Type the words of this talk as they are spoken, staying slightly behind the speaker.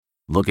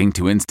Looking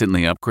to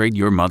instantly upgrade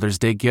your Mother's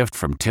Day gift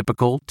from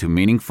typical to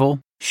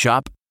meaningful?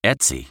 Shop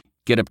Etsy.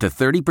 Get up to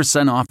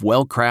 30% off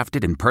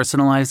well-crafted and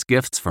personalized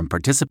gifts from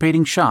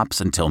participating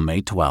shops until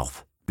May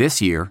 12th. This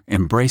year,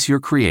 embrace your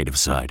creative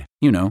side.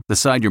 You know, the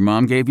side your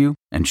mom gave you.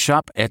 And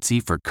shop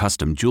Etsy for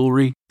custom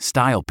jewelry,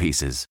 style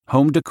pieces,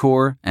 home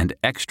decor, and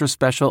extra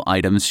special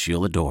items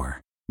she'll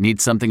adore.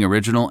 Need something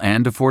original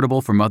and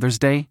affordable for Mother's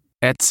Day?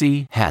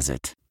 Etsy has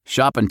it.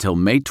 Shop until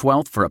May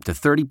 12th for up to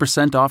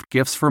 30% off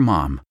gifts for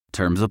mom.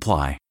 Terms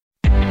apply.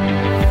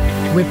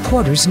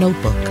 Reporter's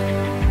Notebook.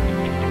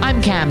 I'm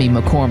Cammie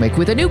McCormick.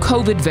 With a new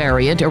COVID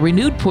variant, a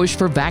renewed push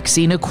for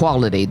vaccine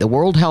equality. The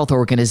World Health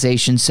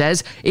Organization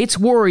says it's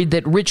worried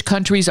that rich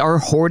countries are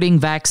hoarding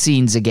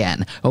vaccines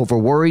again over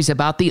worries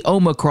about the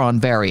Omicron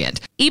variant.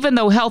 Even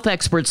though health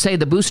experts say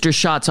the booster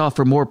shots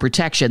offer more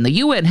protection, the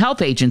UN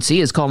Health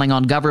Agency is calling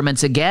on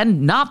governments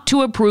again not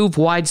to approve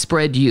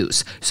widespread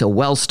use, so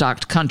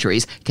well-stocked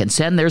countries can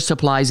send their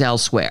supplies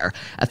elsewhere.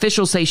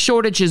 Officials say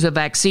shortages of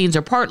vaccines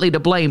are partly to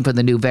blame for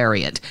the new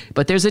variant,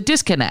 but there's a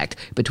disconnect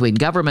between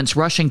governments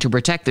rushing to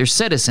protect their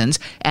citizens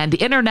and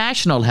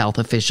international health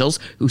officials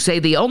who say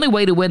the only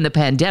way to win the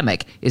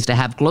pandemic is to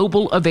have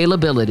global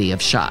availability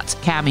of shots.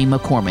 Cammie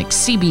McCormick,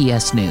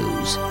 CBS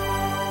News.